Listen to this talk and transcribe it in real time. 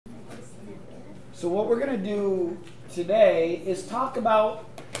So what we're going to do today is talk about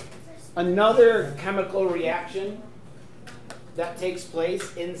another chemical reaction that takes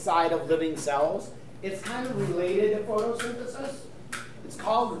place inside of living cells. It's kind of related to photosynthesis. It's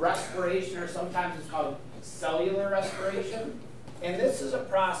called respiration, or sometimes it's called cellular respiration. And this is a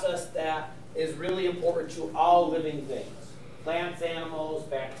process that is really important to all living things. Plants, animals,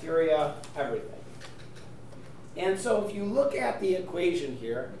 bacteria, everything. And so if you look at the equation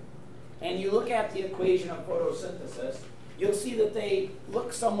here, and you look at the equation of photosynthesis, you'll see that they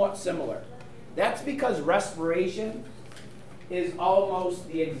look somewhat similar. That's because respiration is almost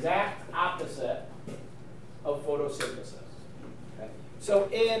the exact opposite of photosynthesis. Okay? So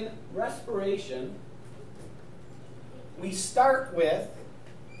in respiration, we start with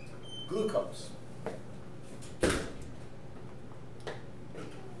glucose.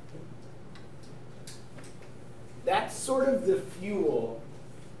 That's sort of the fuel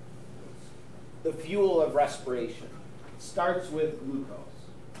of respiration. It starts with glucose.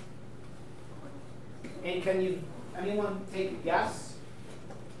 And can anyone take a guess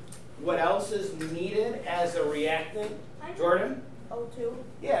what else is needed as a reactant? Jordan? O2.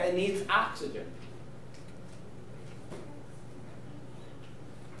 Yeah, it needs oxygen.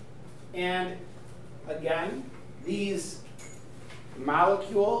 And again, these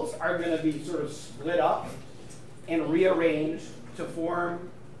molecules are going to be sort of split up and rearranged to form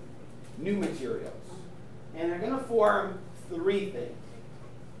new materials. And they're going to form three things.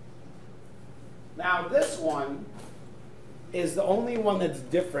 Now this one is the only one that's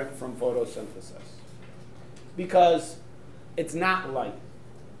different from photosynthesis because it's not light.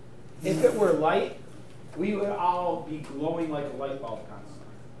 If it were light, we would all be glowing like a light bulb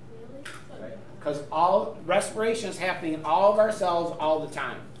constantly. Right? Because all respiration is happening in all of our cells all the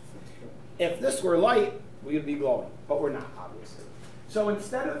time. If this were light, we would be glowing, but we're not, obviously. So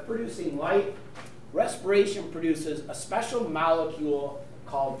instead of producing light, respiration produces a special molecule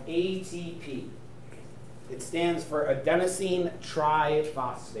called ATP. It stands for adenosine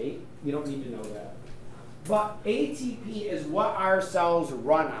triphosphate. You don't need to know that. But ATP is what our cells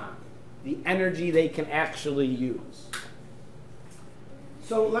run on, the energy they can actually use.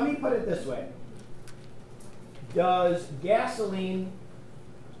 So let me put it this way. Does gasoline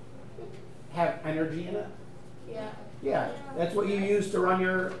have energy in it? Yeah. Yeah, that's what you use to run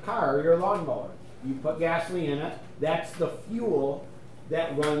your car or your lawnmower. You put gasoline in it. That's the fuel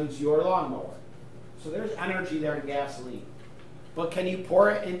that runs your lawnmower. So there's energy there in gasoline. But can you pour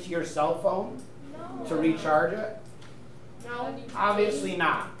it into your cell phone to recharge it? No. Obviously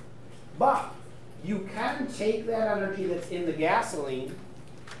not. But you can take that energy that's in the gasoline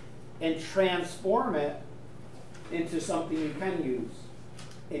and transform it into something you can use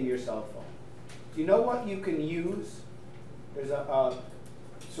in your cell phone. Do you know what you can use? There's a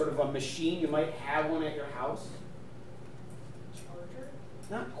sort of a machine. You might have one at your house. Charger?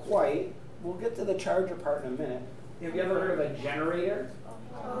 Not quite. We'll get to the charger part in a minute. Have you ever heard of a generator?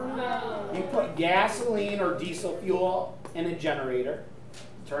 No. You put gasoline or diesel fuel in a generator,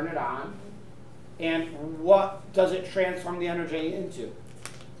 turn it on, and what does it transform the energy into?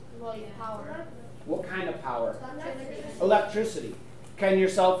 Light power. What kind of power? Electricity. Can your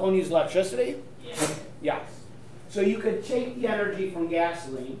cell phone use electricity? Yeah. Yes. So you could take the energy from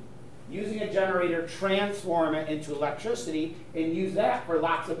gasoline, using a generator, transform it into electricity, and use that for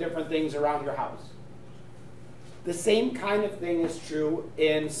lots of different things around your house. The same kind of thing is true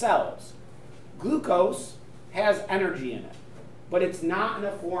in cells. Glucose has energy in it, but it's not in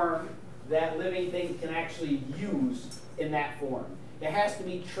a form that living things can actually use in that form. It has to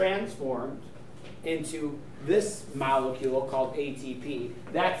be transformed into this molecule called ATP.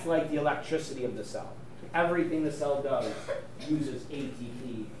 That's like the electricity of the cell. Everything the cell does uses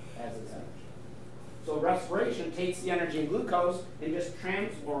ATP as its energy. So respiration takes the energy in glucose and just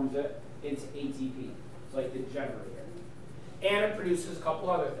transforms it into ATP. It's like the generator. And it produces a couple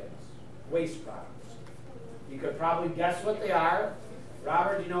other things. Waste products. You could probably guess what they are.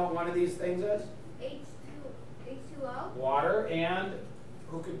 Robert, do you know what one of these things is? H2O? Water, and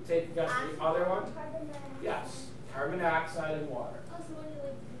who could take a guess at the other one? Yes, carbon dioxide and water.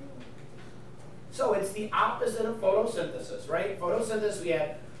 So it's the opposite of photosynthesis, right? Photosynthesis, we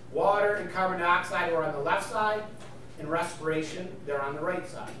had water and carbon dioxide were on the left side. In respiration, they're on the right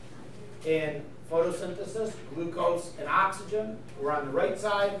side. In photosynthesis, glucose and oxygen were on the right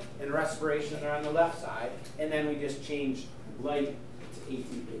side. In respiration, they're on the left side. And then we just changed light to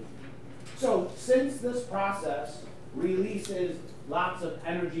ATP. So since this process releases lots of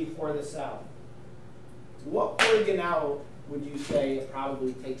energy for the cell, what organelle would you say it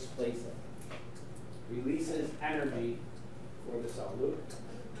probably takes place in? Releases energy for the cell. Luke?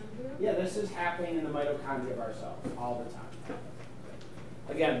 Yeah, this is happening in the mitochondria of our cells all the time.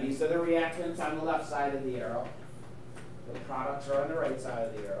 Again, these are the reactants on the left side of the arrow. The products are on the right side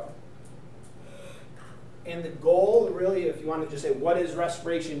of the arrow. And the goal, really, if you want to just say, what does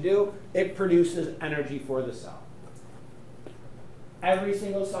respiration do? It produces energy for the cell. Every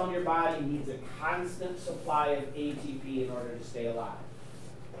single cell in your body needs a constant supply of ATP in order to stay alive.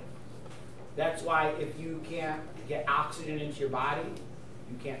 That's why if you can't get oxygen into your body,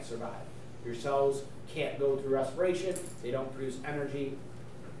 you can't survive. Your cells can't go through respiration. They don't produce energy.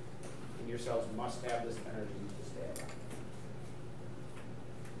 And your cells must have this energy to stay alive.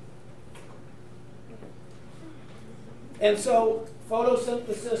 And so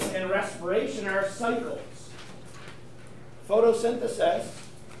photosynthesis and respiration are cycles. Photosynthesis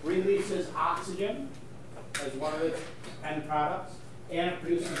releases oxygen as one of its end products, and it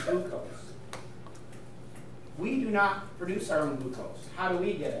produces glucose. We do not produce our own glucose. How do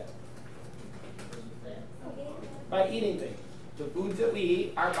we get it? By eating things. The foods that we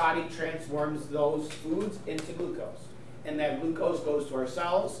eat, our body transforms those foods into glucose. And that glucose goes to our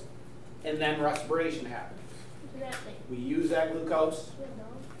cells, and then respiration happens. We use that glucose,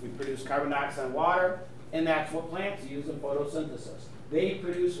 we produce carbon dioxide and water, and that's what plants use in photosynthesis. They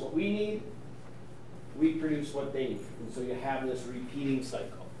produce what we need, we produce what they need. And so you have this repeating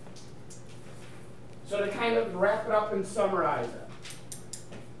cycle. So to kind of wrap it up and summarize it,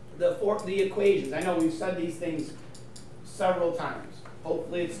 the equations, I know we've said these things several times.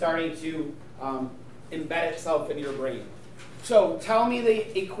 Hopefully it's starting to embed itself in your brain. So tell me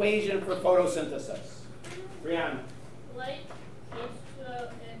the equation for photosynthesis. Brianna. Light, H2O,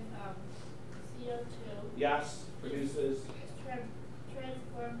 and CO2. Yes, produces.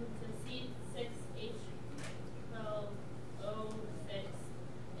 Transformed into C6H12O6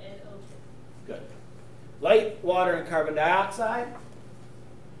 and O2. Good. Light, water, and carbon dioxide,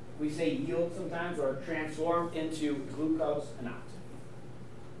 we say yield sometimes, or transform into glucose and oxygen.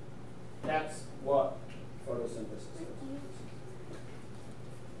 That's what photosynthesis is.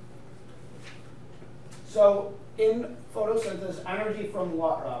 So in photosynthesis, energy from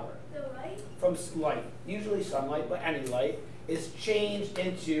water, from light, usually sunlight, but any light, is changed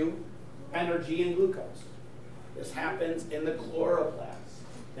into energy and glucose. This happens in the chloroplast.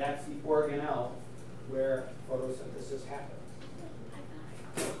 That's the organelle where photosynthesis happens.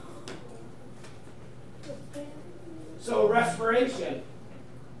 So respiration.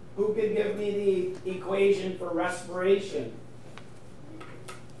 Who can give me the equation for respiration?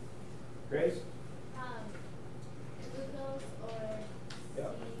 Grace? Glucose or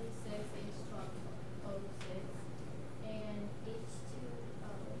Yep. C6H12O6 and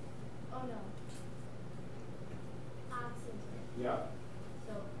H2O. Oh no. Oxygen. Yeah.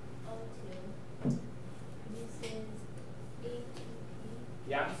 So O2. This is ATP.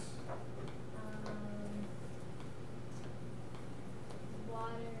 Yes.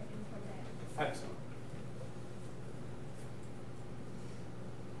 Water and carbon. Excellent.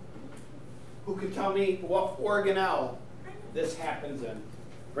 Who can tell me what organelle this happens in?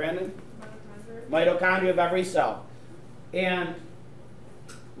 Brandon? Mitochondria of every cell. And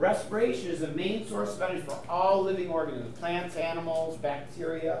respiration is the main source of energy for all living organisms. Plants, animals,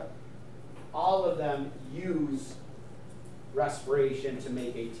 bacteria. All of them use respiration to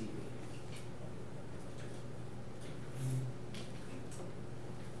make ATP.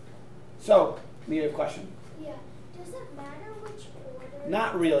 So, you have a question? Yeah. Does it matter which order?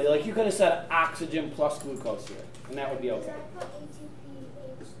 Not really. Like you could have said oxygen plus glucose here, and that would be Because okay. I put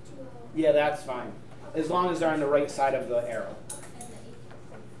ATP, H2O. Yeah, that's fine. As long as they're on the right side of the arrow.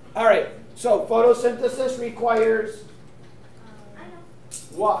 All right, so photosynthesis requires I know.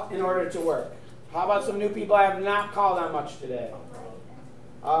 what in order to work? How about some new people I have not called on much today?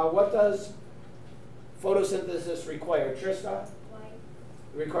 What does photosynthesis require? Trista? Light.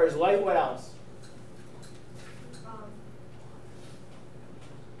 It requires light. What else?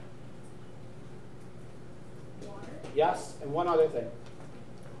 Water. Yes, and one other thing.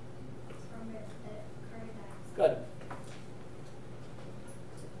 Carbon dioxide. Good.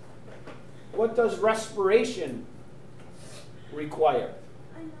 What does respiration require?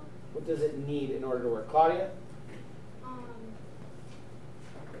 I know. What does it need in order to work? Claudia? I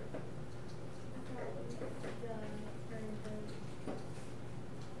forgot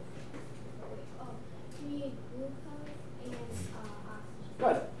you need glucose and oxygen.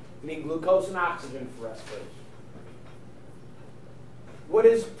 Good. You need glucose and oxygen for respiration. What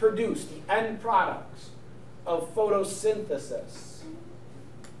is produced, the end products of photosynthesis?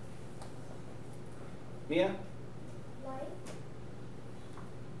 Mia? Light.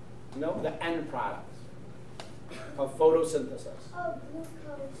 No, the end products of photosynthesis. Oh,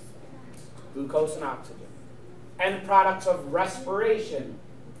 glucose and Glucose and oxygen. End products of respiration.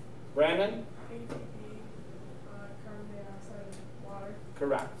 Brandon? Carbon dioxide and water.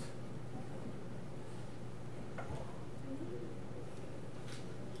 Correct.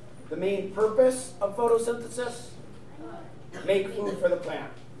 The main purpose of photosynthesis? Make food for the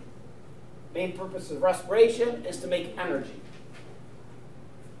plant. Main purpose of respiration is to make energy.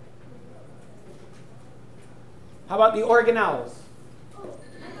 How about the organelles?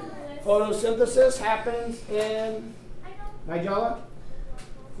 Photosynthesis happens in Nigella?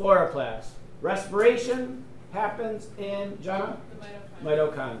 Chloroplast. Respiration happens in Jenna?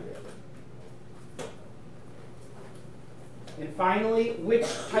 Mitochondria. And finally, which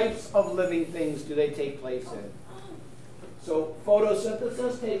types of living things do they take place in? So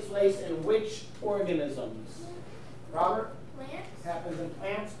photosynthesis takes place in which organisms? Robert? Plants. Happens in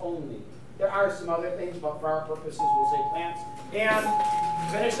plants only. There are some other things, but for our purposes, we'll say plants.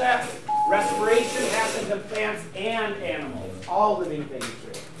 And finish that. Respiration happens in plants and animals. All living things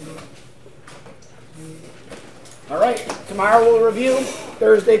do. All right. Tomorrow we'll review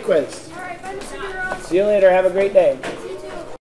Thursday quiz. All right, bye, Mr. Bureau. See you later. Have a great day.